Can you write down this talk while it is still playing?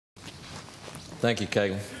Thank you,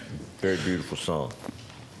 Caleb. Very beautiful song.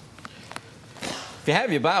 If you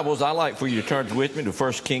have your Bibles, I'd like for you to turn with me to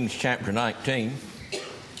 1 Kings chapter 19.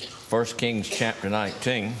 1 Kings chapter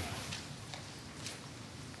 19.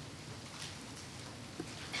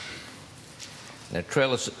 Now,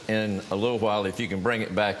 Trellis, in a little while, if you can bring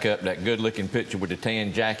it back up, that good-looking picture with the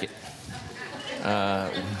tan jacket.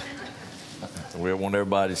 We want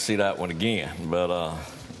everybody to see that one again. But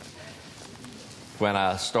when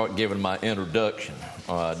I start giving my introduction,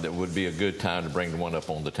 that would be a good time to bring the one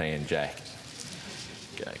up on the tan jacket.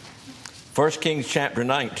 Okay. 1 Kings chapter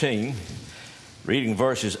 19, reading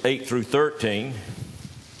verses 8 through 13.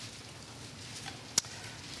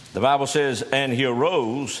 The Bible says, "And he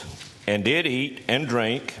arose and did eat and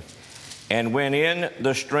drink, and went in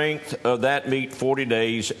the strength of that meat 40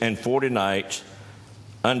 days and 40 nights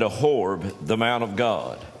unto Horeb, the mount of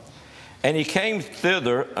God. And he came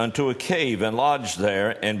thither unto a cave, and lodged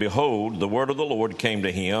there. And behold, the word of the Lord came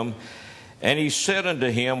to him. And he said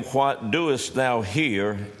unto him, What doest thou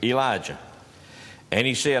here, Elijah? And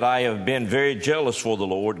he said, I have been very jealous for the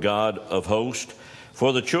Lord God of hosts,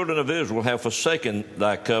 for the children of Israel have forsaken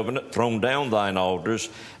thy covenant, thrown down thine altars,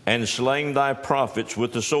 and slain thy prophets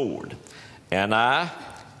with the sword. And I,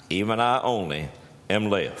 even I only,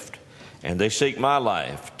 am left. And they seek my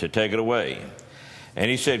life to take it away. And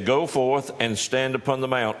he said, Go forth and stand upon the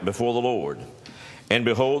mount before the Lord. And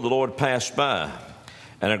behold, the Lord passed by,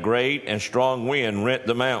 and a great and strong wind rent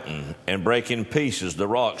the mountain, and brake in pieces the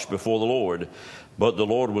rocks before the Lord. But the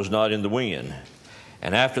Lord was not in the wind.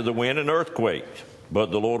 And after the wind an earthquake, but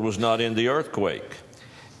the Lord was not in the earthquake.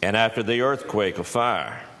 And after the earthquake a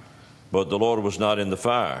fire, but the Lord was not in the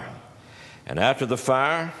fire. And after the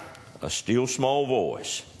fire a still small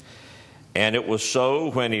voice. And it was so,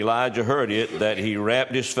 when Elijah heard it, that he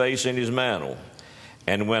wrapped his face in his mantle,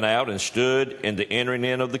 and went out and stood in the entering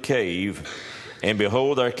in of the cave. And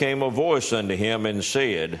behold, there came a voice unto him, and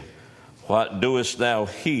said, What doest thou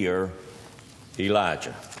here,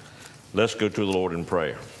 Elijah? Let's go to the Lord in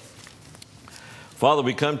prayer. Father,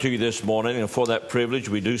 we come to you this morning, and for that privilege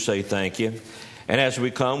we do say thank you. And as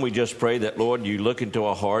we come, we just pray that, Lord, you look into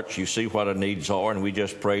our hearts, you see what our needs are, and we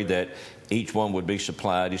just pray that each one would be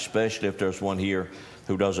supplied, especially if there's one here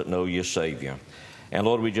who doesn't know you as Savior. And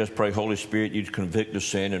Lord, we just pray, Holy Spirit, you'd convict of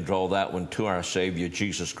sin and draw that one to our Savior,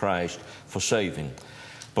 Jesus Christ, for saving.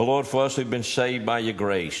 But Lord, for us who've been saved by your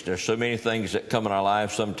grace, there's so many things that come in our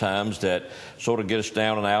lives sometimes that sort of get us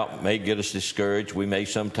down and out, may get us discouraged. We may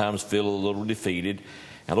sometimes feel a little defeated.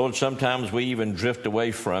 And Lord, sometimes we even drift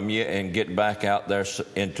away from you and get back out there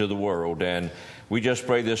into the world. And we just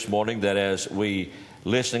pray this morning that as we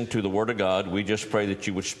listen to the Word of God, we just pray that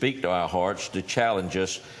you would speak to our hearts to challenge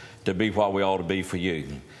us to be what we ought to be for you.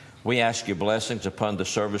 We ask your blessings upon the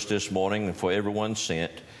service this morning, and for everyone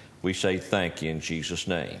sent, we say thank you in Jesus'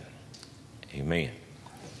 name. Amen.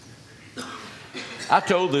 I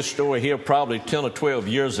told this story here probably 10 or 12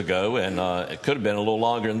 years ago, and it could have been a little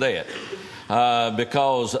longer than that.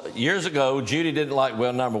 Because years ago, Judy didn't like,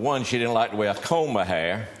 well, number one, she didn't like the way I combed my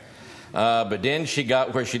hair. But then she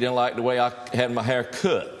got where she didn't like the way I had my hair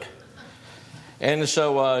cut. And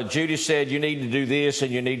so Judy said, you need to do this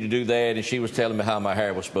and you need to do that. And she was telling me how my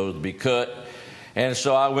hair was supposed to be cut. And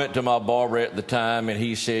so I went to my barber at the time, and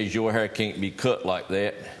he says, your hair can't be cut like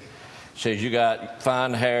that. Says, you got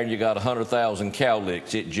fine hair and you got 100,000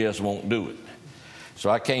 cowlicks. It just won't do it. So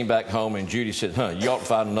I came back home, and Judy said, you ought to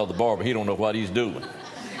find another barber. He don't know what he's doing.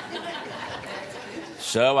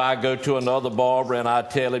 So I go to another barber, and I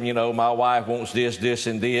tell him, my wife wants this, this,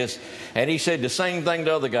 and this. And he said the same thing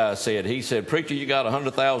the other guy said. He said, preacher, you got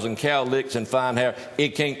 100,000 cowlicks and fine hair. It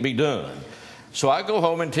can't be done. So I go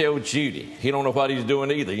home and tell Judy. He don't know what he's doing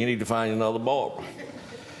either. You need to find another barber.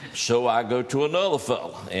 So I go to another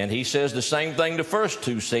fella, and he says the same thing the first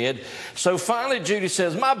two said. So finally Judy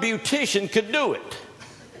says, my beautician could do it.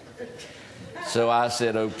 So I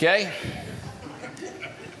said, okay,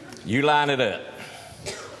 you line it up.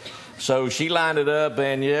 So she lined it up,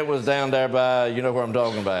 and it was down there by, you know where I'm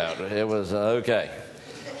talking about. It was, okay.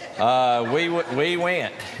 We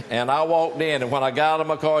went, and I walked in, and when I got out of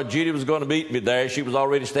my car, Judy was going to meet me there. She was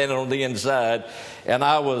already standing on the inside, and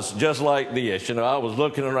I was just like this. I was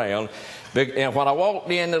looking around. And when I walked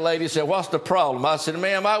in, the lady said, what's the problem? I said,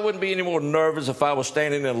 ma'am, I wouldn't be any more nervous if I was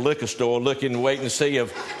standing in a liquor store looking, waiting to see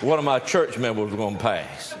if one of my church members was going to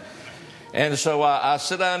pass. And so I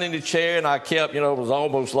sit down in the chair, and I kept, it was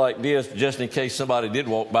almost like this, just in case somebody did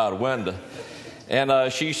walk by the window.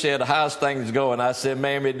 And she said, how's things going? I said,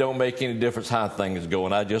 ma'am, it don't make any difference how things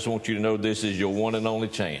going. I just want you to know this is your one and only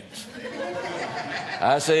chance.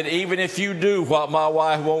 I said, even if you do what my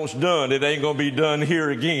wife wants done, it ain't going to be done here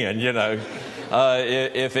again,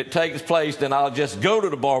 if it takes place, then I'll just go to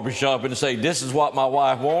the barbershop and say, this is what my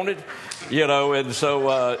wife wanted, and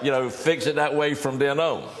so, fix it that way from then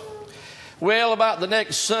on. Well, about the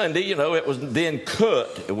next Sunday, it was then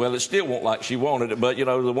cut. Well, it still wasn't like she wanted it, but,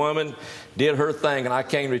 the woman did her thing, and I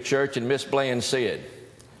came to church, and Miss Bland said,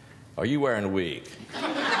 are you wearing a wig?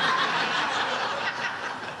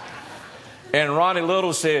 And Ronnie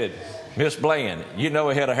Little said, Miss Bland,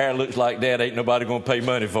 a head of hair looks like that, ain't nobody going to pay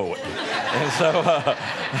money for it. And so,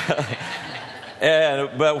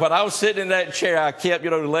 but when I was sitting in that chair, I kept,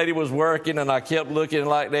 the lady was working, and I kept looking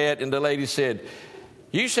like that, and the lady said,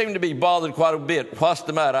 you seem to be bothered quite a bit. What's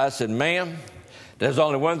the matter? I said, ma'am, there's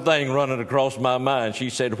only one thing running across my mind. She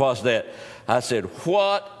said, what's that? I said,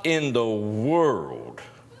 what in the world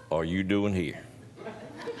are you doing here?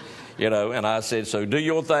 And I said, so do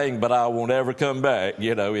your thing, but I won't ever come back.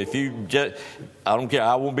 If you just, I don't care,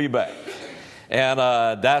 I won't be back. And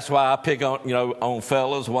that's why I pick on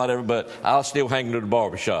fellas, whatever, but I'll still hang to the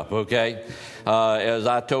barbershop, okay? As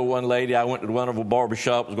I told one lady, I went to one of her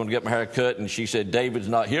barbershop, was going to get my hair cut, and she said, David's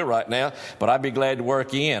not here right now, but I'd be glad to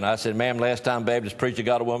work you in. I said, ma'am, last time Baptist preacher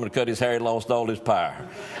got a woman to cut his hair, he lost all his power.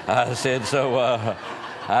 I said, so...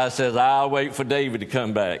 I says, I'll wait for David to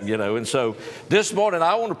come back, And so this morning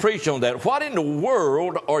I want to preach on that. What in the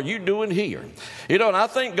world are you doing here? And I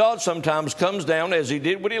think God sometimes comes down as he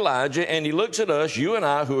did with Elijah, and he looks at us, you and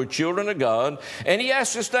I, who are children of God, and he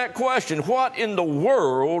asks us that question, what in the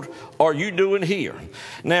world are you doing here?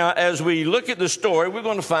 Now, as we look at the story, we're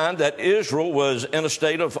going to find that Israel was in a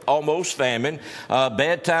state of almost famine.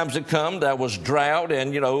 Bad times had come. There was drought,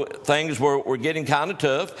 and, things were getting kind of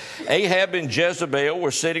tough. Ahab and Jezebel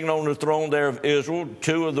were sitting on the throne there of Israel,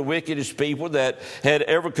 two of the wickedest people that had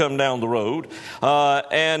ever come down the road.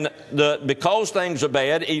 Because things are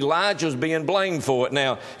bad, Elijah's being blamed for it.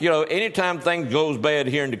 Now, anytime things goes bad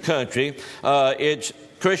here in the country, it's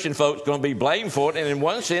Christian folks going to be blamed for it. And in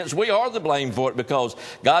one sense, we are the blame for it, because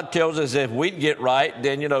God tells us if we'd get right,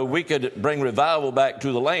 then, we could bring revival back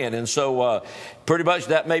to the land. And so pretty much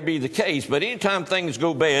that may be the case. But anytime things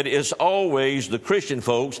go bad, it's always the Christian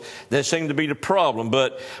folks that seem to be the problem.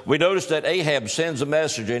 But we notice that Ahab sends a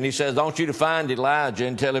messenger, and he says, I want you to find Elijah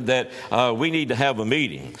and tell him that we need to have a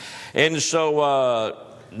meeting. And so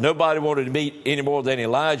nobody wanted to meet any more than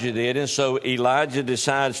Elijah did, and so Elijah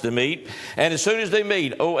decides to meet. And as soon as they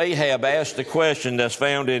meet, Ahab asked the question that's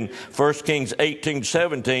found in 1 Kings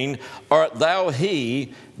 18:17, art thou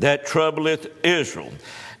he that troubleth Israel?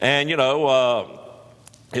 And,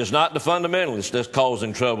 it's not the fundamentalists that's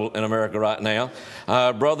causing trouble in America right now.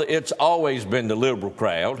 Brother, it's always been the liberal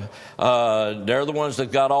crowd. They're the ones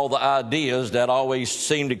that got all the ideas that always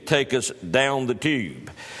seem to take us down the tube.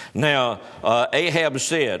 Now, Ahab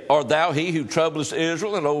said, art thou he who troublest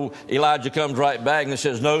Israel? And old Elijah comes right back and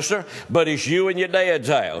says, no, sir, but it's you and your dad's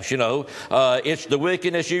house. It's the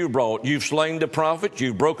wickedness you brought. You've slain the prophets.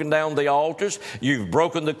 You've broken down the altars. You've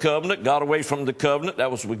broken the covenant, got away from the covenant.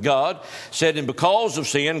 That was with God. Said, and because of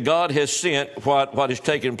sin, God has sent what is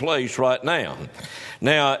taking place right now.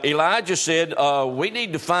 Now, Elijah said, we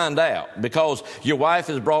need to find out, because your wife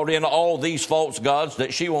has brought in all these false gods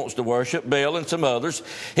that she wants to worship, Baal and some others.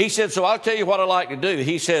 He said, so I'll tell you what I like to do.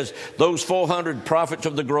 He says, those 400 prophets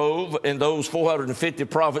of the grove and those 450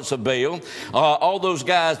 prophets of Baal, all those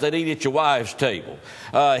guys that eat at your wife's table.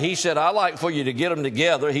 He said, I'd like for you to get them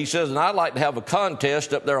together. He says, and I'd like to have a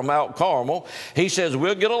contest up there on Mount Carmel. He says,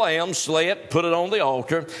 we'll get a lamb, slay it, put it on the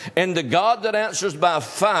altar, and the God that answers by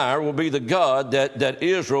fire will be the God that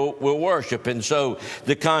Israel will worship. And so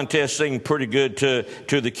the contest seemed pretty good to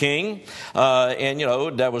the king.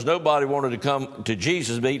 There was nobody wanted to come to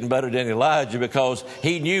Jesus meeting better than Elijah, because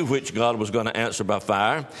he knew which God was going to answer by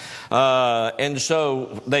fire. And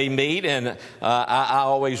so they meet, and I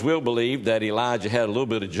always will believe that Elijah had a little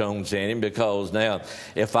bit of Jones in him, because now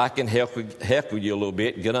if I can heckle you a little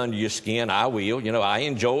bit, get under your skin, I will. I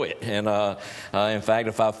enjoy it. And in fact,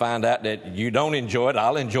 if I find out that you don't enjoy it,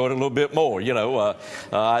 I'll enjoy it a little bit more.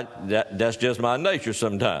 That's just my nature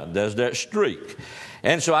sometimes. There's that streak.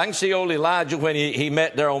 And so I can see old Elijah when he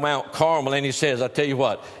met there on Mount Carmel, and he says, I tell you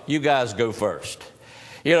what, you guys go first.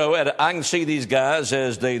 And I can see these guys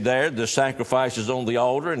as they there, the sacrifices on the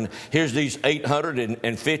altar, and here's these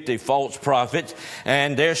 850 false prophets,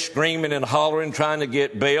 and they're screaming and hollering, trying to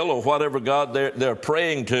get Baal or whatever God they're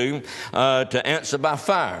praying to answer by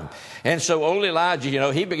fire. And so old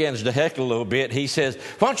Elijah, he begins to heckle a little bit. He says,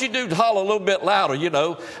 why don't you dudes holler a little bit louder?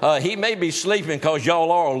 He may be sleeping because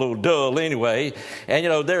y'all are a little dull anyway.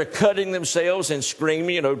 And, they're cutting themselves and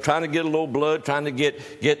screaming, trying to get a little blood, trying to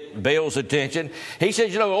get Baal's attention. He says,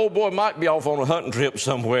 says, old boy might be off on a hunting trip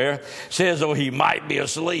somewhere. Says, he might be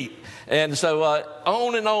asleep. And so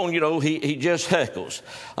on and on, he just heckles.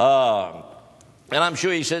 And I'm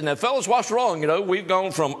sure he says, now, fellas, what's wrong? We've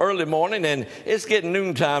gone from early morning and it's getting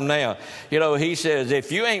noontime now. He says,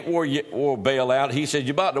 if you ain't wore bail out, he says,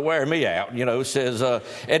 you're about to wear me out, says,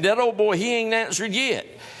 and that old boy, he ain't answered yet.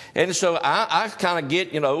 And so I kind of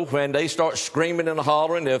get, when they start screaming and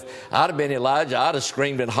hollering, if I'd have been Elijah, I'd have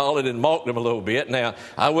screamed and hollered and mocked them a little bit. Now,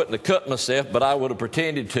 I wouldn't have cut myself, but I would have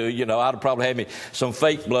pretended to. I'd have probably had me some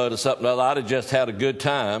fake blood or something. I'd have just had a good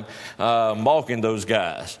time mocking those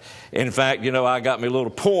guys. In fact, I got me a little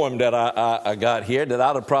poem that I got here that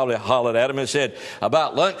I'd have probably hollered at them and said,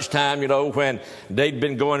 about lunchtime, when they'd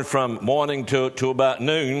been going from morning to about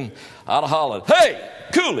noon, I'd have hollered, hey,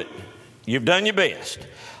 cool it. You've done your best.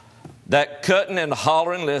 That cutting and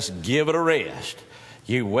hollering, let's give it a rest.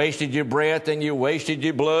 You wasted your breath and you wasted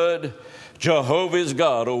your blood. Jehovah is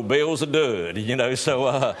God, old Baal's a dud. So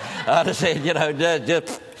I'd have said,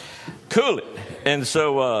 just cool it. And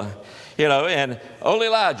so, and only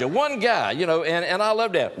Elijah, one guy, and I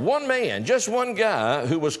love that. One man, just one guy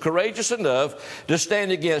who was courageous enough to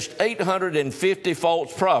stand against 850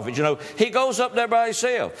 false prophets. He goes up there by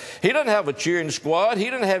himself. He doesn't have a cheering squad. He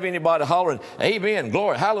didn't have anybody hollering, amen,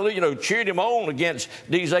 glory, hallelujah, cheering him on against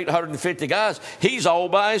these 850 guys. He's all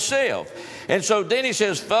by himself. And so then he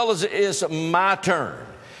says, fellas, it's my turn.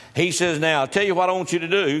 He says, now, I'll tell you what I want you to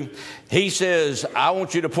do. He says, I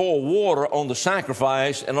want you to pour water on the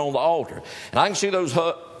sacrifice and on the altar. And I can see those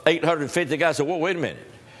 850 guys say, well, wait a minute.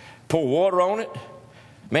 Pour water on it?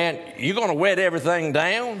 Man, you're going to wet everything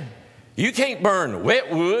down? You can't burn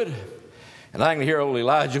wet wood. And I can hear old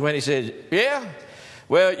Elijah when he says, yeah,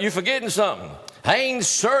 well, you're forgetting something. I ain't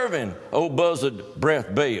serving old buzzard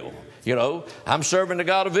breath Baal. I'm serving the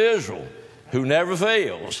God of Israel, who never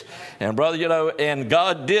fails. And brother, and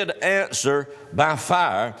God did answer by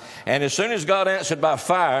fire. And as soon as God answered by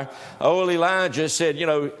fire, old Elijah said,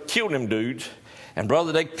 kill them dudes. And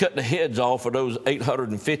brother, they cut the heads off of those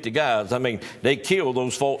 850 guys. I mean, they killed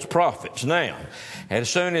those false prophets now. And as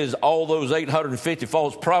soon as all those 850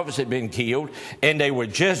 false prophets had been killed, and they were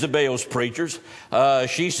Jezebel's preachers,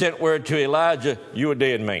 she sent word to Elijah, you're a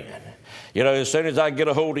dead man. As soon as I get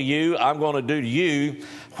a hold of you, I'm going to do to you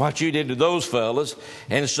what you did to those fellas.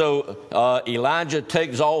 And so Elijah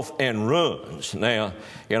takes off and runs. Now,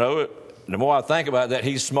 the more I think about that,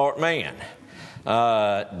 he's a smart man.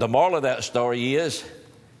 The moral of that story is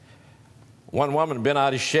one woman been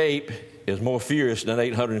out of shape is more furious than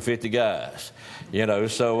 850 guys.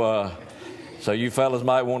 So you fellas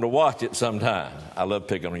might want to watch it sometime. I love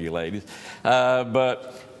picking on you ladies.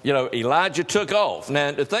 But Elijah took off.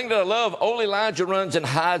 Now, the thing that I love, old Elijah runs and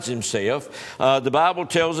hides himself. The Bible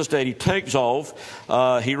tells us that he takes off.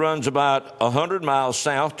 He runs about 100 miles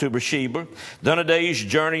south to Beersheba, then a day's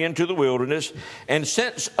journey into the wilderness, and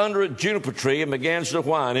sits under a juniper tree and begins to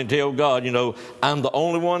whine and tell God, I'm the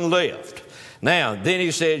only one left. Now, then he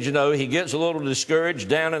says, he gets a little discouraged,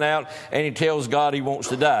 down and out, and he tells God he wants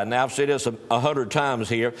to die. Now, I've said this 100 times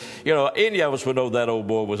here. Any of us would know that old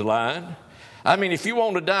boy was lying. I mean, if you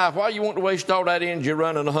want to die, why you want to waste all that energy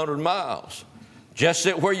running 100 miles? Just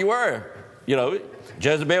sit where you were.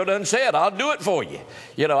 Jezebel done said, I'll do it for you.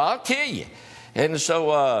 I'll kill you. And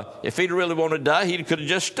so if he'd really wanted to die, he could have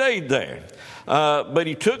just stayed there. But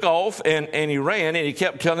he took off and he ran and he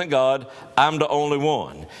kept telling God, I'm the only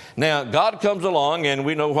one. Now, God comes along and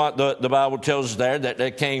we know what the Bible tells us that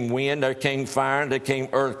there came wind, there came fire, there came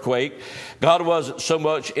earthquake. God wasn't so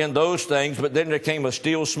much in those things, but then there came a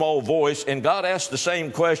still small voice, and God asked the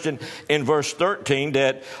same question in verse 13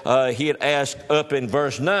 that he had asked up in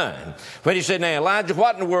verse 9. When he said, now, Elijah,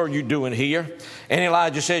 what in the world are you doing here? And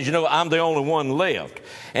Elijah says, I'm the only one left.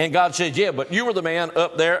 And God said, yeah, but you were the man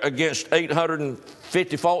up there against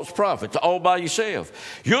 850 false prophets all by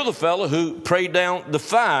yourself. You're the fellow who prayed down the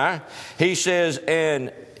fire. He says,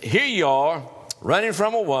 and here you are running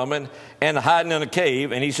from a woman and hiding in a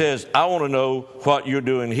cave. And he says, I want to know what you're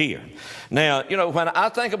doing here. Now, when I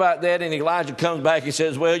think about that and Elijah comes back, he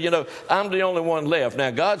says, well, I'm the only one left.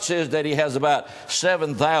 Now, God says that he has about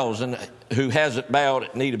 7,000 who hasn't bowed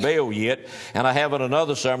at knee to Baal yet. And I have in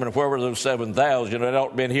another sermon, where were those 7,000? They'd all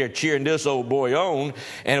been here cheering this old boy on,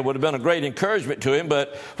 and it would have been a great encouragement to him.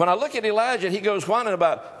 But when I look at Elijah, he goes whining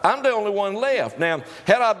about, I'm the only one left. Now,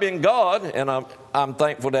 had I been God, and I'm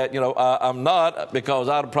thankful that, I'm not, because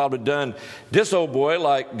I'd have probably done this old boy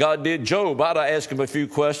like God did Job. I'd have asked him a few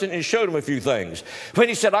questions and showed him a few things. When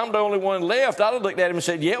he said, I'm the only one left, I'd have looked at him and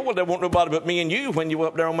said, yeah, well, there won't nobody but me and you when you were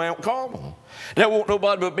up there on Mount Carmel. There won't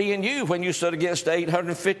nobody but me and you when you stood against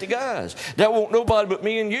 850 guys. There won't nobody but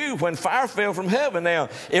me and you when fire fell from heaven. Now,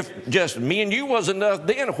 if just me and you was enough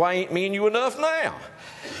then, why ain't me and you enough now?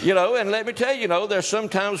 And let me tell you, there's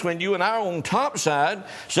sometimes when you and I are on top side,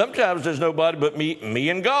 sometimes there's nobody but me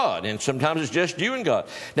and God, and sometimes it's just you and God.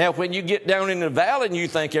 Now, when you get down in the valley and you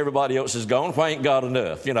think everybody else is gone, why ain't God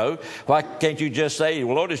enough? Why can't you just say,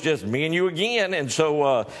 well, Lord, it's just me and you again, and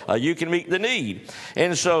so you can meet the need.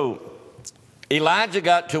 And so Elijah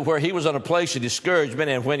got to where he was in a place of discouragement,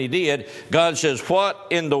 and when he did, God says, what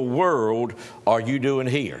in the world are you doing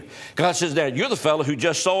here? God says, Dad, you're the fellow who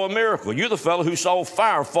just saw a miracle. You're the fellow who saw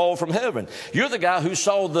fire fall from heaven. You're the guy who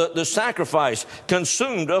saw the sacrifice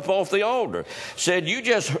consumed up off the altar. Said, you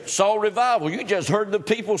just saw revival. You just heard the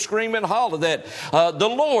people scream and holler that the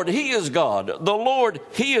Lord, He is God. The Lord,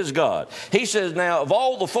 He is God. He says, now, of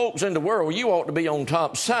all the folks in the world, you ought to be on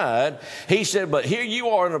top side. He said, but here you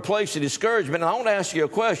are in a place of discouragement. And I want to ask you a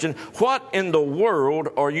question. What in the world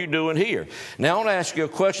are you doing here? Now, I want to ask you a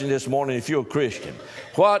question this morning if you're a Christian.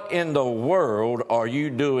 What in the world are you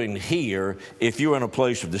doing here if you're in a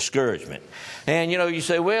place of discouragement? And, you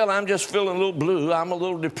say, well, I'm just feeling a little blue. I'm a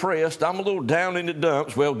little depressed. I'm a little down in the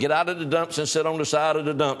dumps. Well, get out of the dumps and sit on the side of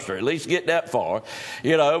the dumpster. At least get that far,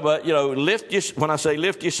 But, when I say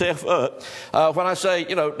lift yourself up, when I say,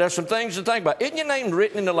 there's some things to think about. Isn't your name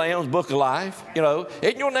written in the Lamb's Book of Life?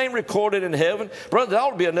 Isn't your name recorded in heaven? Brother, that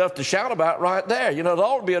ought to be enough to shout about right there. That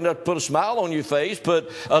ought to be enough to put a smile on your face,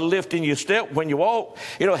 put a lift in your step when you walk.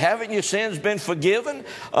 Haven't your sins been forgiven?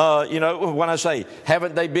 When I say,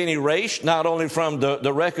 haven't they been erased? Not only from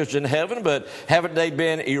the records in heaven, but haven't they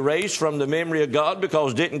been erased from the memory of God?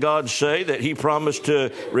 Because didn't God say that He promised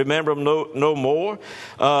to remember them no more?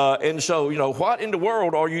 And so, what in the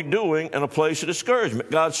world are you doing in a place of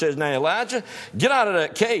discouragement? God says, now, Elijah, get out of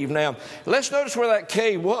that cave. Now, let's notice where that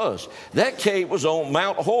cave was. That cave was on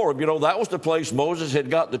Mount Horeb. That was the place Moses had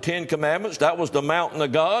got the 10 Commandments. That was the mountain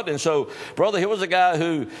of God. And so, brother, here was a guy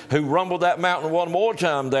who rumbled that mountain one more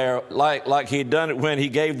time there, like he had done it when he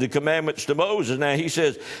gave the commandments to Moses. Now, he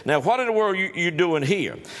says, now, what in the world are you doing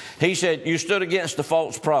here? He said, you stood against the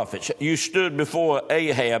false prophets. You stood before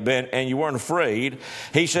Ahab and you weren't afraid.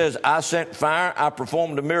 He says, I sent fire. I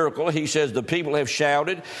performed a miracle. He says, the people have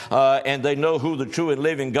shouted and they know who the true and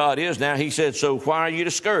living God is. Now, he said, so why are you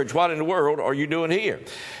discouraged? What in the world are you doing here?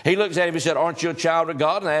 He looks at him and said, aren't you a child of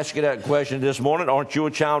God? And I ask you that question this morning. Aren't you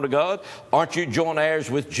a child of God? Aren't you joint heirs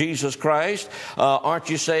with Jesus Christ? Aren't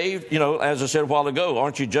you saved? As I said a while ago,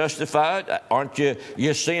 aren't you justified? Aren't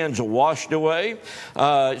your sins washed away?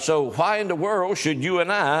 So why in the world should you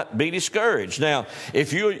and I be discouraged? Now,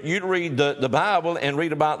 if you'd read the Bible and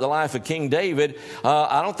read about the life of King David,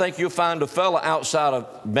 I don't think you'll find a fellow outside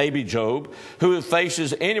of maybe Job who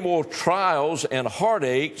faces any more trials and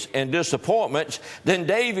heartaches and disappointments than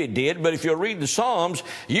David did. But if you read the Psalms,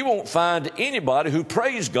 you won't find anybody who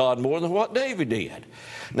praised God more than what David did.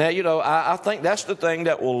 Now, I think that's the thing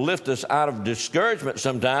that will lift us out of discouragement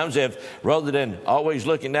sometimes. If rather than always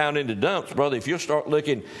looking down in the dumps, brother, if you'll start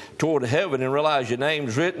looking toward heaven and realize your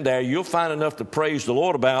name's written there, you'll find enough to praise the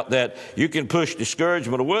Lord about that you can push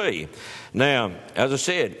discouragement away. Now, as I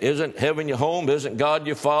said, isn't heaven your home? Isn't God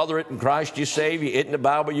your Father? Isn't Christ your Savior? Isn't the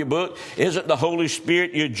Bible your book? Isn't the Holy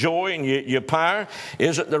Spirit your joy and your power?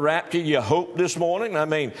 Isn't the rapture your hope this morning? I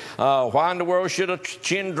mean, why in the world should a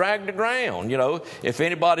chin drag the ground? If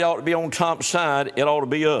anybody ought to be on top side, it ought to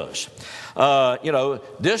be us.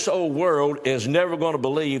 This old world is never going to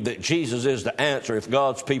believe that Jesus is the answer if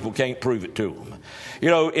God's people can't prove it to them.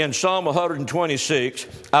 In Psalm 126,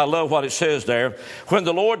 I love what it says there. When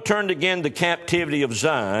the Lord turned again the captivity of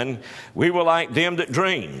Zion, we were like them that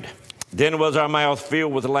dreamed. Then was our mouth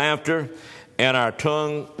filled with laughter and our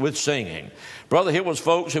tongue with singing. Brother, here was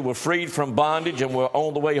folks who were freed from bondage and were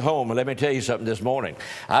on the way home. And let me tell you something this morning.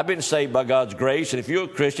 I've been saved by God's grace. And if you're a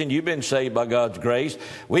Christian, you've been saved by God's grace.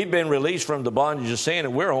 We've been released from the bondage of sin,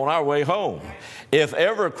 and we're on our way home. If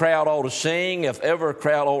ever a crowd ought to sing, if ever a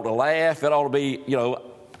crowd ought to laugh, it ought to be,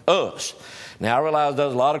 us. Now, I realize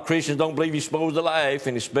there's a lot of Christians don't believe you're supposed to laugh,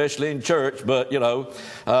 and especially in church. But,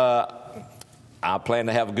 I plan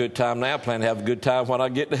to have a good time now. I plan to have a good time when I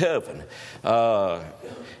get to heaven.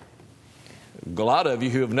 A lot of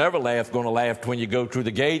you who have never laughed going to laugh when you go through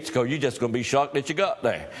the gates, because you're just going to be shocked that you got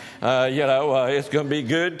there. It's going to be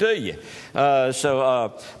good to you.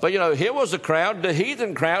 But here was the crowd, the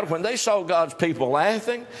heathen crowd, when they saw God's people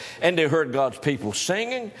laughing and they heard God's people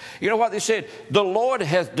singing. You know what they said? The Lord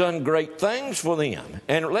hath done great things for them.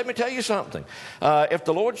 And let me tell you something. If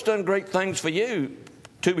the Lord's done great things for you,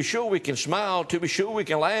 to be sure we can smile, to be sure we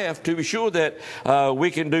can laugh, to be sure that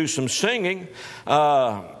we can do some singing.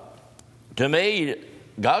 To me,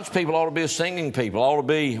 God's people ought to be a singing people, ought to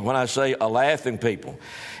be, when I say, a laughing people.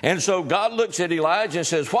 And so God looks at Elijah and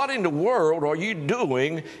says, what in the world are you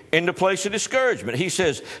doing in the place of discouragement? He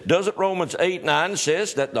says, doesn't Romans 8:9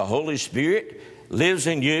 says that the Holy Spirit lives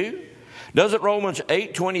in you? Doesn't Romans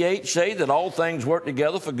 8:28 say that all things work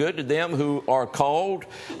together for good to them who are called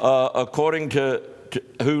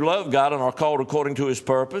who love God and are called according to His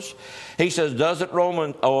purpose? He says, doesn't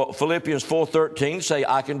Philippians 4:13 say,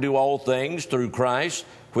 I can do all things through Christ,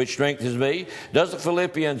 which strengthens me? Doesn't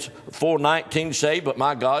Philippians 4:19 say, but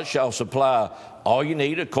my God shall supply all you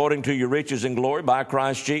need according to your riches and glory by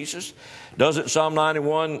Christ Jesus? Doesn't Psalm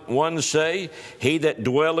 91:1 say, he that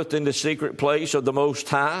dwelleth in the secret place of the Most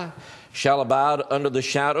High shall abide under the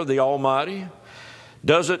shadow of the Almighty?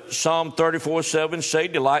 Doesn't Psalm 34:7 say,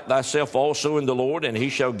 delight thyself also in the Lord, and He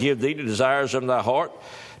shall give thee the desires of thy heart?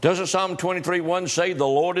 Doesn't Psalm 23:1 say, the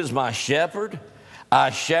Lord is my shepherd, I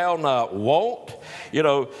shall not want?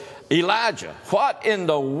 Elijah, what in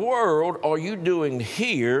the world are you doing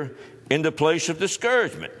here in the place of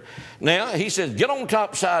discouragement? Now, he says, get on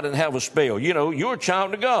top side and have a spell. You're a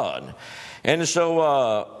child of God. And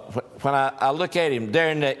so when I look at him there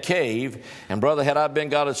in that cave, and brother, had I been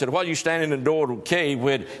God, I said, why are you standing in the door of the cave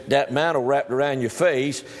with that mantle wrapped around your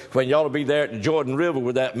face when you ought to be there at the Jordan River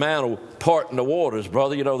with that mantle parting the waters,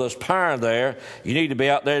 brother? There's power there. You need to be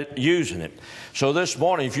out there using it. So this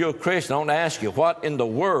morning, if you're a Christian, I want to ask you, what in the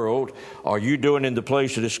world are you doing in the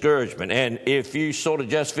place of discouragement? And if you sort of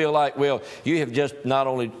just feel like, well, you have just not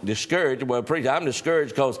only discouraged, well, preacher, I'm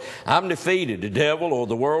discouraged because I'm defeated. The devil or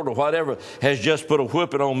the world or whatever has just put a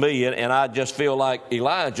whipping on me, and I just feel like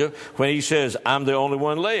Elijah when he says, I'm the only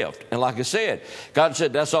one left. And like I said, God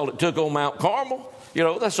said that's all it took on Mount Carmel.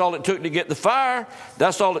 That's all it took to get the fire.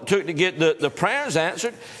 That's all it took to get the prayers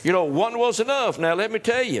answered. One was enough. Now, let me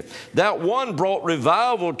tell you, that one brought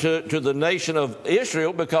revival to the nation of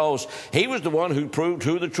Israel because he was the one who proved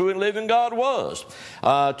who the true and living God was.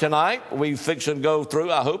 Tonight, we fixing to go through,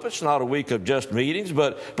 I hope it's not a week of just meetings,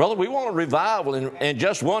 but, brother, we want a revival, and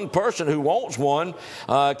just one person who wants one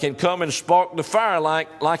can come and spark the fire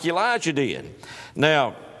like Elijah did.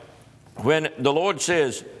 Now, when the Lord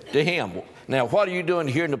says to him, now, what are you doing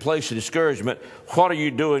here in the place of discouragement? What are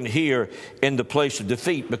you doing here in the place of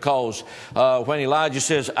defeat? Because when Elijah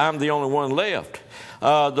says, I'm the only one left,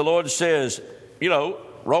 the Lord says,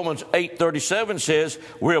 Romans 8:37 says,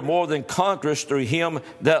 we're more than conquerors through Him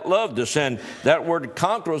that loved us. And that word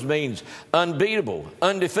conquerors means unbeatable,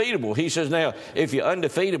 undefeatable. He says, now, if you're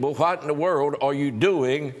undefeatable, what in the world are you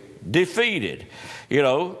doing defeated?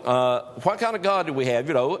 What kind of God do we have?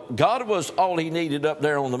 God was all He needed up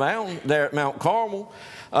there on the mountain, there at Mount Carmel.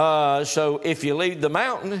 So if you leave the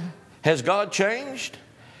mountain, has God changed?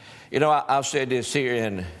 I've said this here,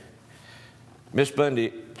 and Miss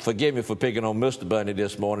Bundy, forgive me for picking on Mr. Bundy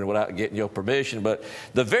this morning without getting your permission, but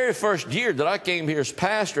the very first year that I came here as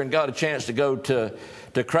pastor and got a chance to go to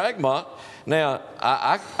Cragmont, now,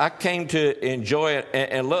 I came to enjoy it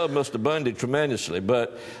and love Mr. Bundy tremendously,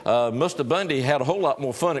 but Mr. Bundy had a whole lot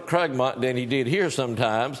more fun at Cragmont than he did here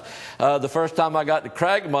sometimes. The first time I got to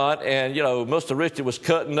Cragmont and, Mr. Richard was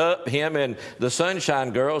cutting up him and the Sunshine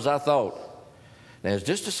Girls, I thought, now, is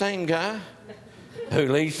this the same guy who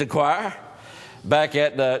leads the choir back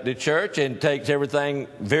at the church and takes everything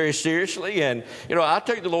very seriously? And, I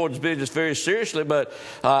take the Lord's business very seriously, but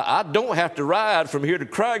I don't have to ride from here to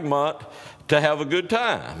Cragmont to have a good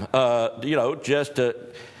time. I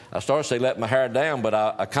started to say let my hair down, but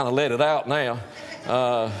I kind of let it out now.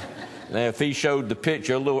 Now, if he showed the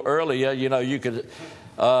picture a little earlier, you could,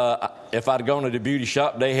 if I'd gone to the beauty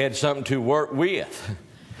shop, they had something to work with.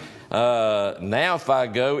 Now, if I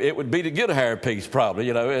go, it would be to get a hairpiece probably,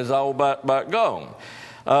 it's all about gone.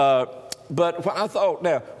 But I thought,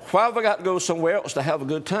 now, why have I got to go somewhere else to have a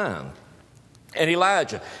good time? And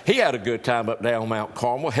Elijah, he had a good time up there on Mount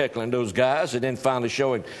Carmel, heckling those guys and then finally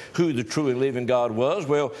showing who the true and living God was.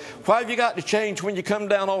 Well, why have you got to change when you come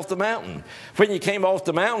down off the mountain? When you came off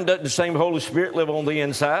the mountain, doesn't the same Holy Spirit live on the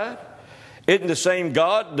inside? Isn't the same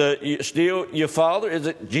God still your Father?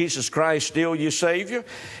 Isn't Jesus Christ still your Savior?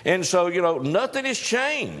 And so, nothing has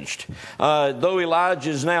changed. Though Elijah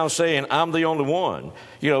is now saying, I'm the only one.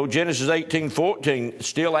 Genesis 18:14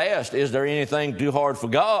 still asked, is there anything too hard for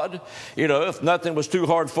God? If nothing was too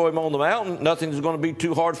hard for him on the mountain, nothing is going to be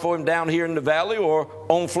too hard for him down here in the valley or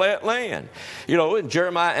on flat land. And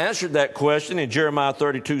Jeremiah answered that question in Jeremiah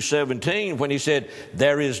 32:17 when he said,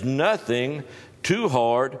 there is nothing too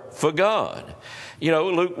hard for God.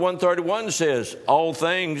 Luke 1:31 says, all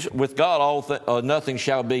things with God, nothing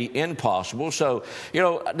shall be impossible. So,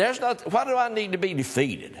 why do I need to be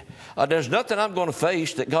defeated? There's nothing I'm going to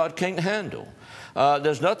face that God can't handle.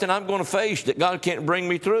 There's nothing I'm going to face that God can't bring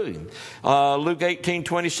me through. Luke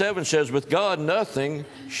 18:27 says, with God, nothing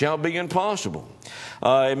shall be impossible.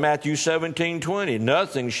 In Matthew 17:20,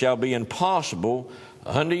 nothing shall be impossible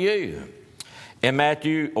unto you. In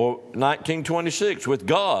Matthew 19:26, with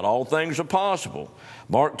God, all things are possible.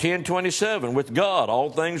 Mark 10:27, with God, all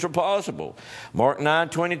things are possible. Mark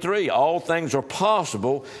 9:23, all things are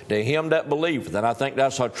possible to him that believeth. And I think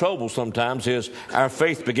that's our trouble sometimes, is our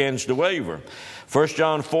faith begins to waver. 1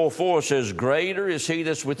 John 4:4 says, greater is he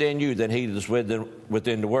that's within you than he that's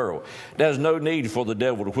within the world. There's no need for the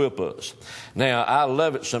devil to whip us. Now, I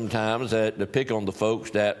love it sometimes to pick on the folks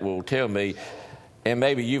that will tell me, and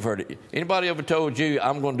maybe you've heard it. Anybody ever told you,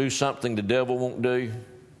 I'm going to do something the devil won't do?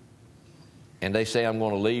 And they say, I'm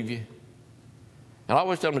going to leave you. And I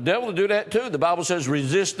always tell them, the devil will do that too. The Bible says,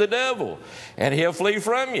 resist the devil, and he'll flee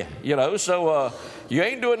from you. So you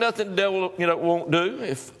ain't doing nothing the devil won't do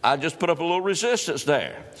if I just put up a little resistance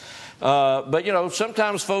there. But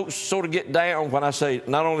sometimes folks sort of get down when I say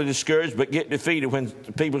not only discouraged, but get defeated when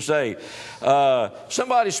people say,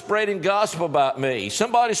 somebody's spreading gospel about me.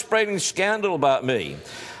 Somebody's spreading scandal about me.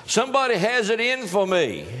 Somebody has it in for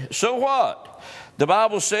me. So what? The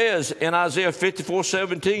Bible says in Isaiah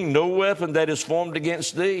 54:17, no weapon that is formed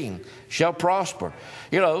against thee shall prosper.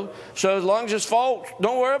 So as long as it's false,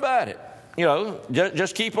 don't worry about it.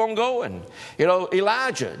 Just keep on going.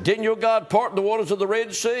 Elijah, didn't your God part the waters of the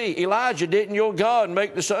Red Sea? Elijah, didn't your God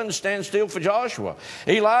make the sun stand still for Joshua?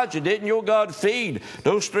 Elijah, didn't your God feed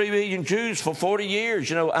those 3 million Jews for 40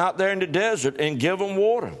 years, out there in the desert and give them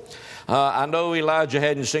water? I know Elijah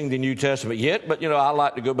hadn't seen the New Testament yet, but, I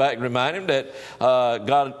like to go back and remind him that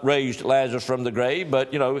God raised Lazarus from the grave.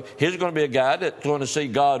 But, here's going to be a guy that's going to see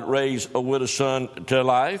God raise a widow's son to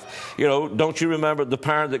life. Don't you remember the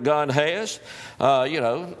power that God has?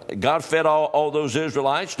 God fed all those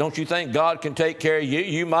Israelites. Don't you think God can take care of you?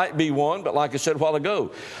 You might be one, but like I said a while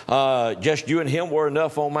ago, just you and him were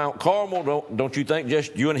enough on Mount Carmel. Don't you think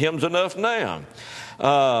just you and him's enough now?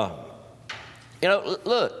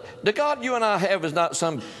 Look, the God you and I have is not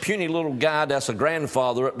some puny little guy that's a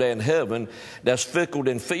grandfather up there in heaven that's fickle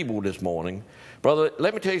and feeble this morning. Brother,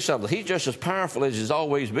 let me tell you something. He's just as powerful as he's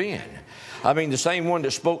always been. I mean, the same one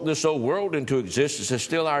that spoke this old world into existence is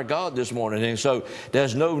still our God this morning. And so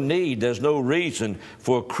there's no need, there's no reason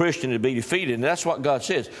for a Christian to be defeated. And that's what God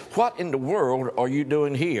says. What in the world are you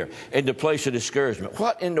doing here in the place of discouragement?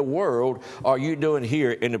 What in the world are you doing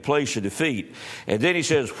here in the place of defeat? And then he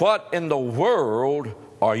says, what in the world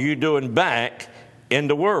are you doing back in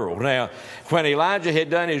the world? Now, when Elijah had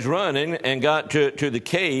done his running and got to the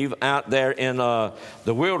cave out there in the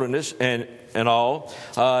wilderness and all,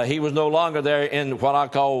 he was no longer there in what I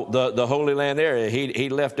call the Holy Land area. He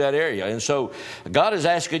left that area. And so God is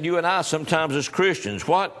asking you and I sometimes as Christians,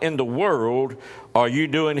 what in the world are you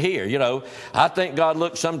doing here? I think God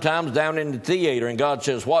looks sometimes down in the theater and God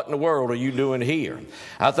says, what in the world are you doing here?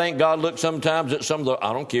 I think God looks sometimes at some of the,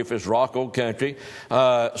 I don't care if it's rock or country,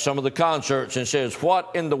 some of the concerts and says,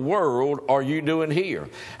 what in the world are you doing here?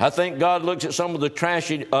 I think God looks at some of the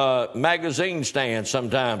trashy magazine stands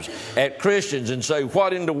sometimes at Christians and say,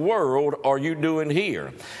 what in the world are you doing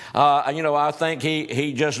here? I think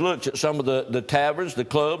he just looks at some of the taverns, the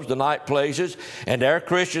clubs, the night places, and there are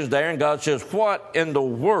Christians there, and God says, what in the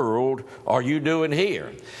world are you doing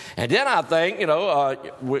here? And then I think,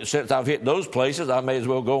 since I've hit those places, I may as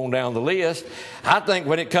well go on down the list. I think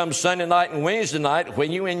when it comes Sunday night and Wednesday night,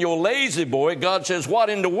 when you in your lazy boy, God says, what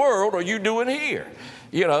in the world are you doing here?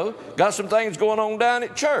 Got some things going on down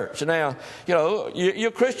at church. Now, you're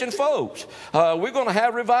Christian folks. We're going to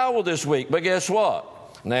have revival this week, but guess what?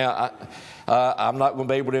 Now, I'm not going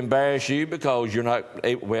to be able to embarrass you because you're not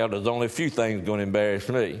able, well, there's only a few things going to embarrass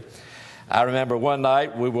me. I remember one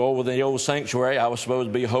night we were over in the old sanctuary. I was supposed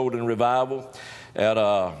to be holding revival at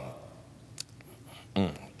a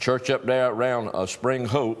church up there around Spring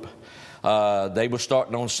Hope. They were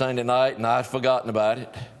starting on Sunday night, and I'd forgotten about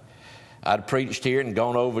it. I'd preached here and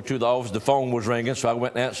gone over to the office. The phone was ringing, so I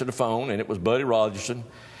went and answered the phone, and it was Buddy Rogerson.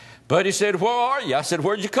 Buddy said, "Where are you?" I said,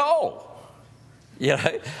 "Where'd you call?" You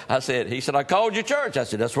know, he said, "I called your church." I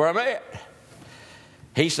said, "That's where I'm at."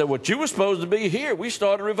 He said, "Well, you were supposed to be here. We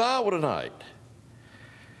started revival tonight."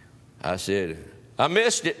 I said, "I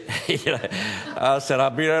missed it." I said,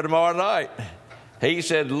 "I'll be there tomorrow night." He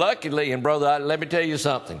said, "Luckily," and brother, let me tell you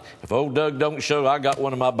something. If old Doug don't show, I got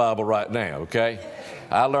one in my Bible right now, okay?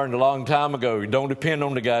 I learned a long time ago, don't depend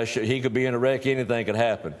on the guy. He could be in a wreck. Anything could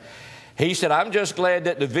happen. He said, "I'm just glad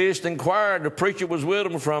that the visiting choir, the preacher was with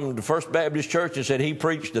him from the First Baptist Church and said he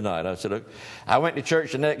preached tonight." I said, "Okay." I went to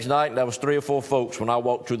church the next night, and there was 3 or 4 folks when I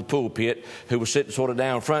walked to the pulpit who was sitting sort of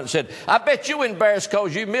down front and said, "I bet you embarrassed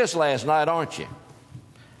because you missed last night, aren't you?"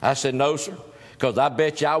 I said, "No, sir, because I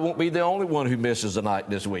bet you I won't be the only one who misses a night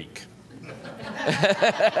this week."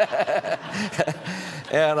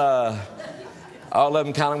 And all of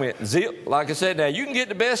them kind of went, zip. Like I said, now you can get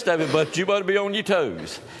the best of it, but you better be on your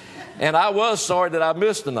toes. And I was sorry that I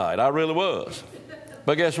missed the night. I really was.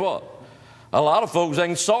 But guess what? A lot of folks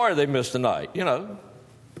ain't sorry they missed the night, you know.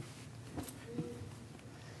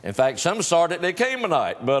 In fact, some are sorry that they came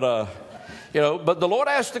tonight. But, but the Lord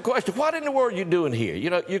asked the question, what in the world are you doing here? You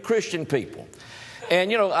know, you're Christian people.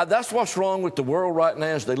 And, that's what's wrong with the world right now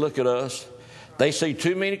as they look at us. They see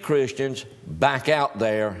too many Christians back out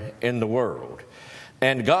there in the world.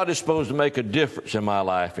 And God is supposed to make a difference in my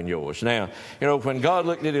life and yours. Now, when God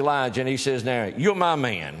looked at Elijah and he says, "Now, you're my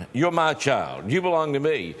man. You're my child. You belong to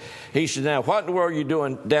me." He said, "Now, what in the world are you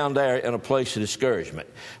doing down there in a place of discouragement?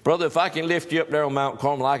 Brother, if I can lift you up there on Mount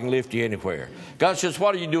Carmel, I can lift you anywhere." God says,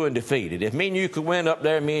 "What are you doing defeated? If me and you could win up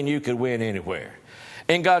there, me and you could win anywhere."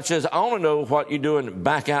 And God says, "I want to know what you're doing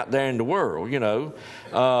back out there in the world,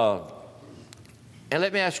 And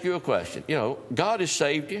let me ask you a question. God has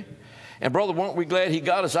saved you. And, brother, weren't we glad he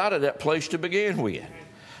got us out of that place to begin with?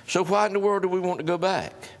 So why in the world do we want to go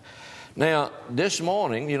back? Now, this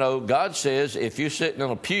morning, God says if you're sitting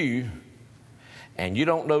in a pew and you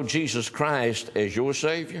don't know Jesus Christ as your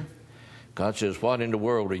Savior, God says, what in the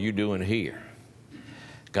world are you doing here?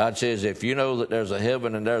 God says if you know that there's a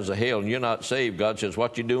heaven and there's a hell and you're not saved, God says,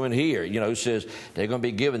 what you doing here? He says they're going to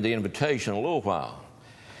be given the invitation in a little while.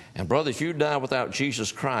 And, brother, if you die without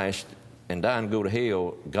Jesus Christ and die and go to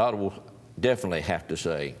hell, God will definitely have to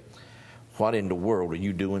say, what in the world are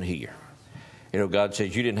you doing here? God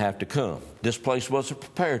says you didn't have to come. This place wasn't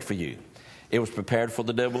prepared for you. It was prepared for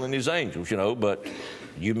the devil and his angels, but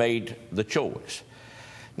you made the choice.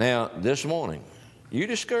 Now, this morning, you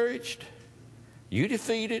discouraged? You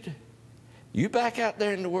defeated? You back out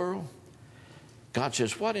there in the world? God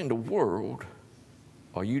says, what in the world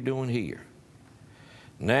are you doing here?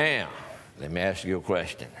 Now, let me ask you a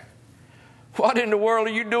question. What in the world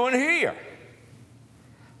are you doing here?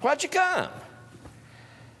 Why'd you come?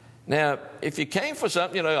 Now, if you came for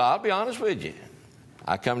something, I'll be honest with you.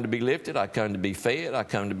 I come to be lifted. I come to be fed. I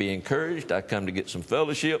come to be encouraged. I come to get some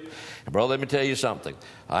fellowship. And, brother, let me tell you something.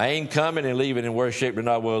 I ain't coming and leaving in worse shape than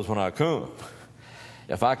I was when I come.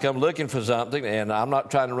 If I come looking for something, and I'm not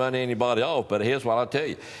trying to run anybody off, but here's what I'll tell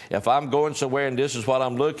you. If I'm going somewhere and this is what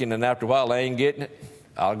I'm looking, and after a while I ain't getting it,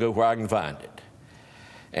 I'll go where I can find it.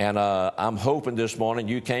 And I'm hoping this morning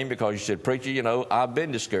you came because you said, "Preacher, I've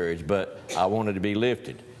been discouraged, but I wanted to be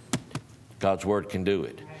lifted." God's word can do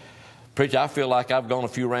it. "Preacher, I feel like I've gone a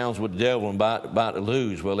few rounds with the devil and about to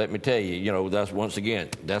lose." Well, let me tell you, that's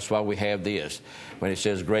that's why we have this. When it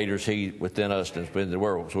says, "Greater is he within us than in the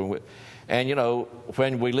world." So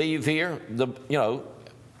when we leave here,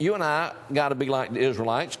 you and I got to be like the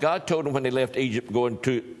Israelites. God told them when they left Egypt going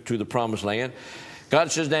to the promised land,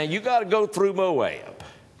 God says, now you got to go through Moab.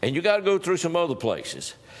 And you got to go through some other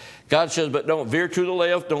places. God says, but don't veer to the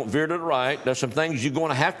left, don't veer to the right. There's some things you're going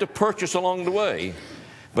to have to purchase along the way,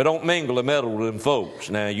 but don't mingle and meddle with them folks.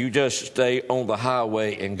 Now, you just stay on the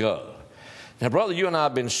highway and go. Now, brother, you and I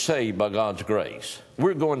have been saved by God's grace.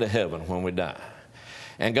 We're going to heaven when we die.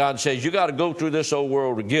 And God says, you got to go through this old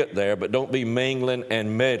world to get there, but don't be mingling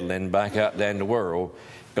and meddling back out there in the world.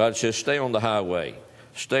 God says, stay on the highway.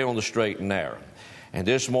 Stay on the straight and narrow. And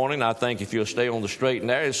this morning, I think if you'll stay on the straight and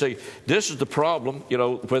narrow, see, this is the problem,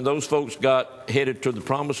 when those folks got headed to the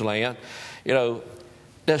promised land,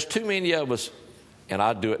 there's too many of us, and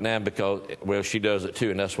I do it now because, well, she does it too,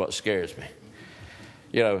 and that's what scares me.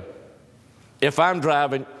 If I'm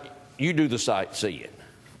driving, you do the sightseeing.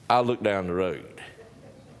 I look down the road.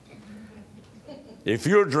 If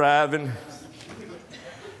you're driving,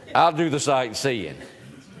 I'll do the sightseeing.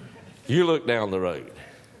 You look down the road.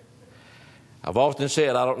 I've often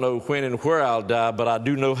said I don't know when and where I'll die, but I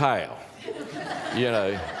do know how.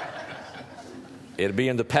 It'll be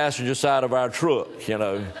in the passenger side of our truck,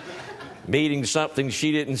 meeting something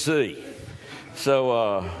she didn't see.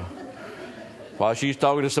 So while she's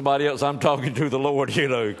talking to somebody else, I'm talking to the Lord, keep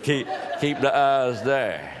the eyes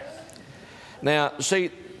there. Now,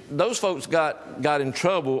 see, those folks got in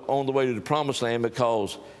trouble on the way to the promised land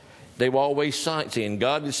because they were always sightseeing.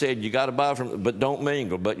 God had said, you got to buy from, but don't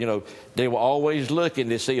mingle. But, they were always looking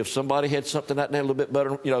to see if somebody had something out there a little bit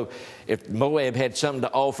better. If Moab had something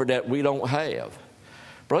to offer that we don't have.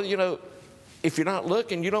 Brother, if you're not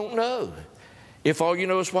looking, you don't know. If all you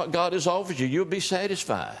know is what God has offered you, you'll be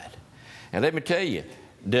satisfied. And let me tell you,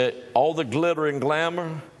 that all the glitter and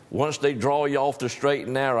glamour, once they draw you off the straight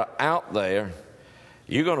and narrow out there,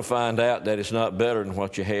 you're going to find out that it's not better than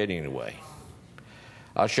what you had anyway.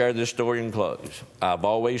 I'll share this story and close. I've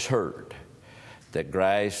always heard that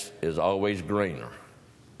grass is always greener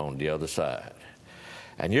on the other side.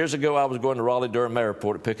 And years ago, I was going to Raleigh-Durham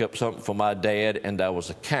Airport to pick up something for my dad, and there was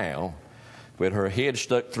a cow with her head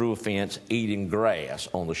stuck through a fence eating grass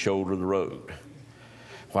on the shoulder of the road.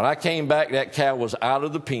 When I came back, that cow was out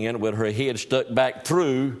of the pen with her head stuck back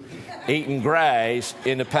through eating grass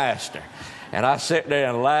in the pasture. And I sat there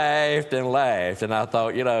and laughed, and I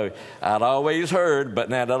thought, I'd always heard, but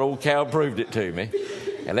now that old cow proved it to me.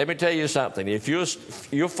 And let me tell you something. If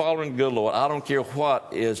you're following the good Lord, I don't care what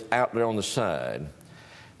is out there on the side.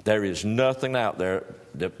 There is nothing out there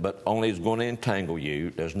but only is going to entangle you.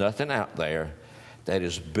 There's nothing out there that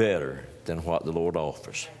is better than what the Lord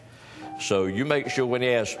offers. So you make sure when He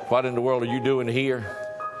asks, what in the world are you doing here?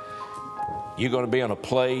 You're going to be in a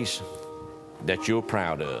place that you're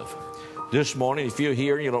proud of. This morning, if you're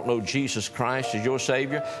here and you don't know Jesus Christ as your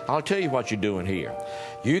Savior, I'll tell you what you're doing here.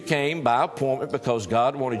 You came by appointment because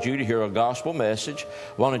God wanted you to hear a gospel message,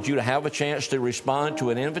 wanted you to have a chance to respond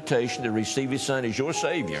to an invitation to receive His Son as your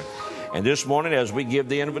Savior. And this morning, as we give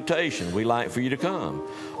the invitation, we'd like for you to come.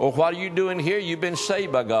 Or what are you doing here? You've been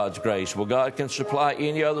saved by God's grace. Well, God can supply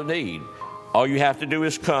any other need. All you have to do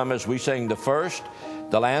is come as we sing the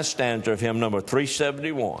last stanza of hymn number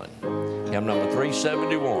 371. Hymn number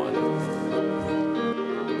 371.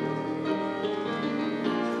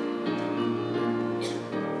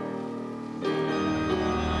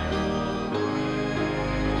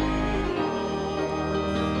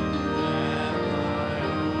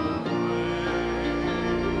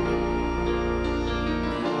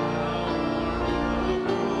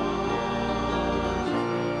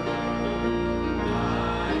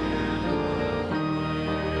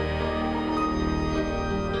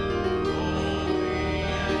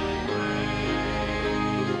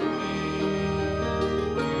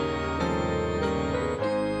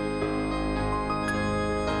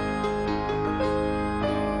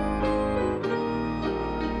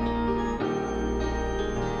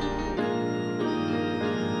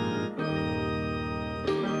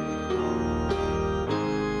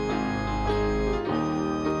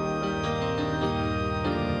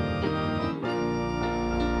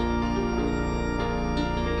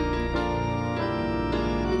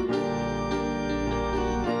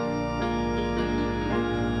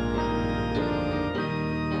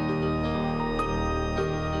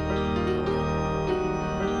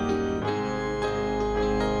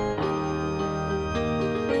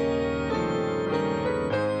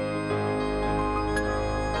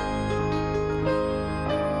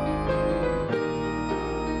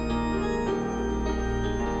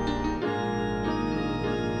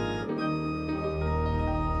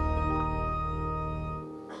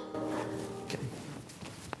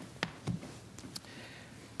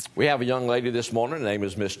 We have a young lady this morning. Her name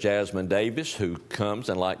is Miss Jasmine Davis, who comes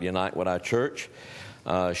and like to unite with our church.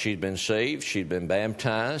 She's been saved. She's been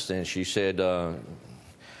baptized, and she said, I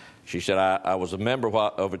was a member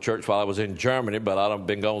of a church while I was in Germany, but I've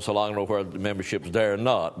been gone so long I don't know whether the membership's there or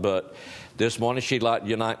not. But this morning she'd like to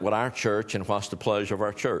unite with our church, and what's the pleasure of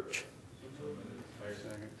our church?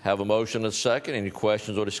 Have a motion and a second. Any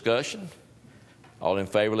questions or discussion? All in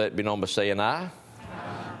favor, let it be known by saying aye.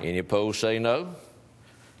 Any opposed, say no.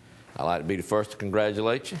 I'd like to be the first to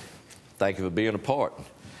congratulate you. Thank you for being a part.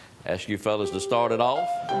 Ask you fellas to start it off.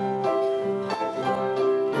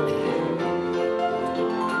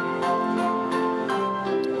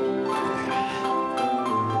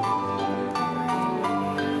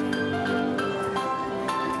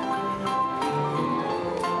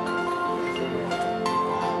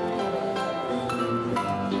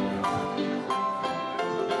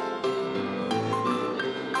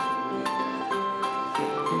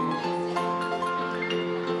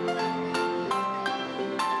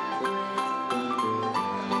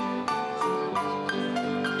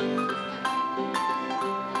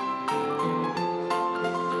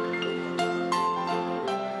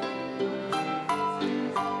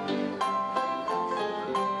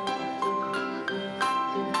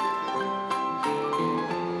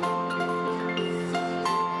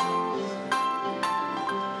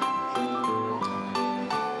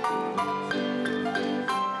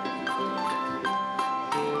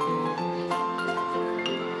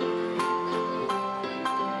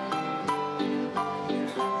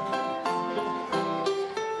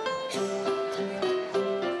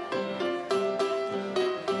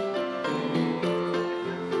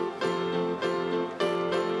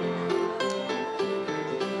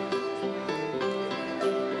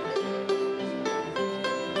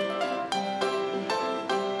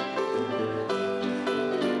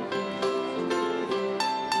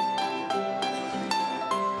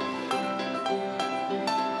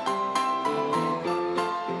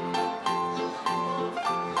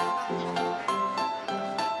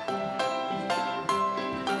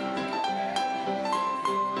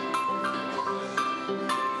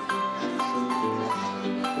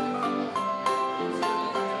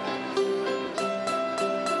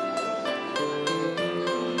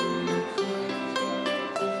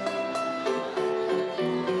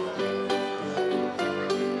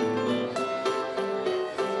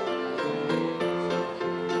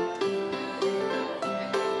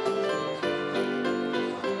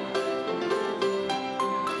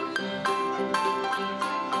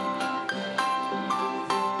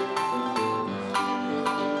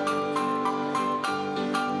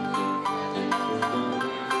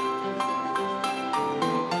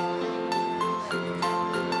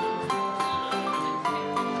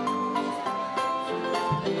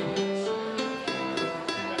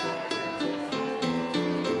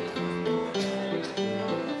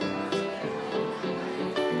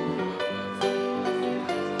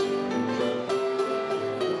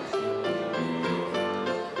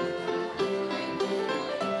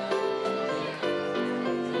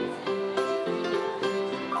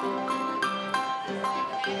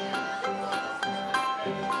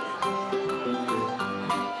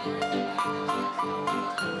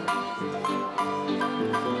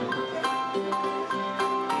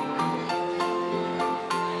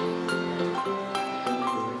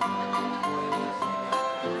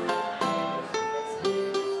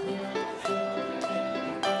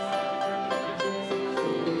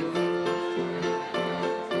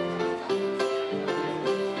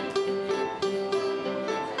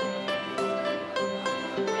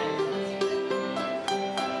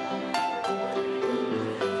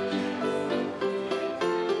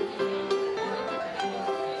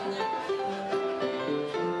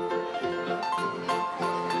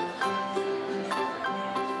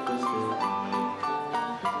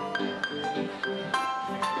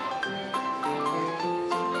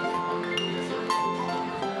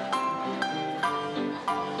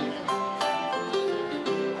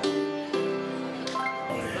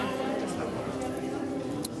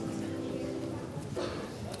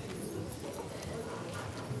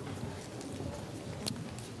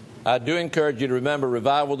 I do encourage you to remember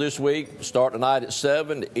revival this week. Start tonight at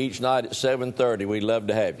 7, each night at 7:30. We'd love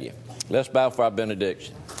to have you. Let's bow for our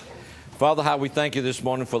benediction. Father, how we thank you this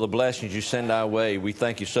morning for the blessings you send our way. We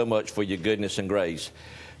thank you so much for your goodness and grace.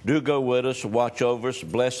 Do go with us, watch over us,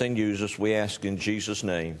 bless and use us. We ask in Jesus'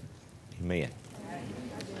 name. Amen.